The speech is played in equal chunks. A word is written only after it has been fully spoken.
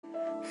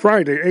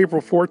Friday,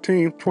 April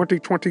 14,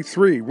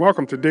 2023.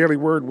 Welcome to Daily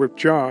Word with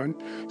John,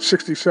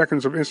 60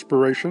 seconds of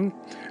inspiration.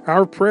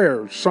 Our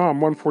prayers, Psalm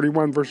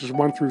 141, verses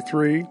 1 through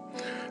 3.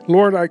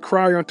 Lord, I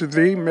cry unto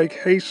thee, make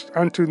haste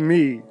unto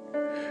me.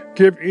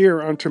 Give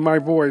ear unto my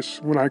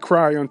voice when I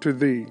cry unto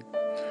thee.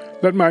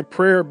 Let my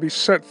prayer be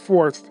set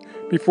forth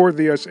before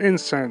thee as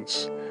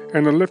incense,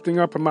 and the lifting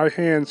up of my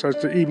hands as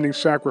the evening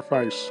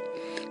sacrifice.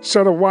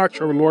 Set a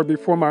watch, O Lord,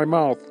 before my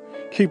mouth.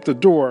 Keep the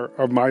door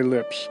of my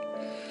lips.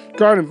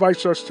 God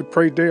invites us to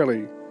pray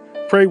daily.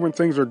 Pray when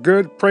things are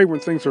good, pray when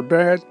things are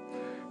bad.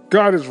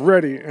 God is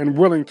ready and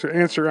willing to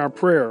answer our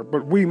prayer,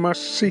 but we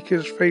must seek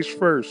His face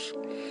first.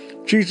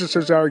 Jesus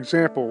is our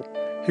example.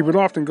 He would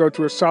often go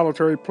to a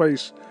solitary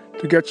place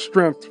to get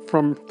strength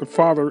from the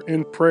Father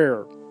in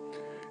prayer.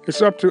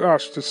 It's up to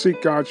us to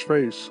seek God's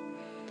face.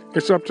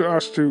 It's up to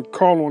us to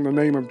call on the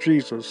name of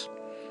Jesus.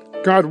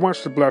 God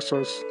wants to bless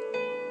us.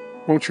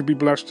 Won't you be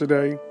blessed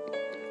today?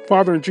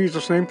 Father, in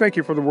Jesus' name, thank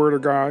you for the Word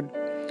of God.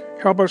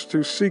 Help us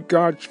to seek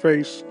God's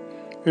face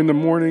in the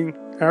morning,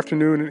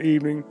 afternoon, and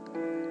evening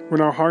when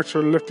our hearts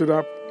are lifted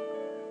up,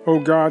 oh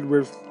God,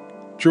 with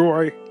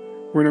joy,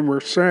 when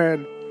we're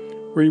sad,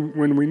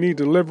 when we need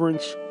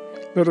deliverance.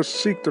 Let us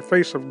seek the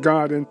face of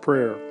God in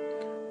prayer.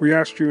 We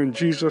ask you in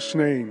Jesus'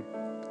 name.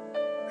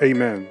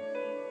 Amen.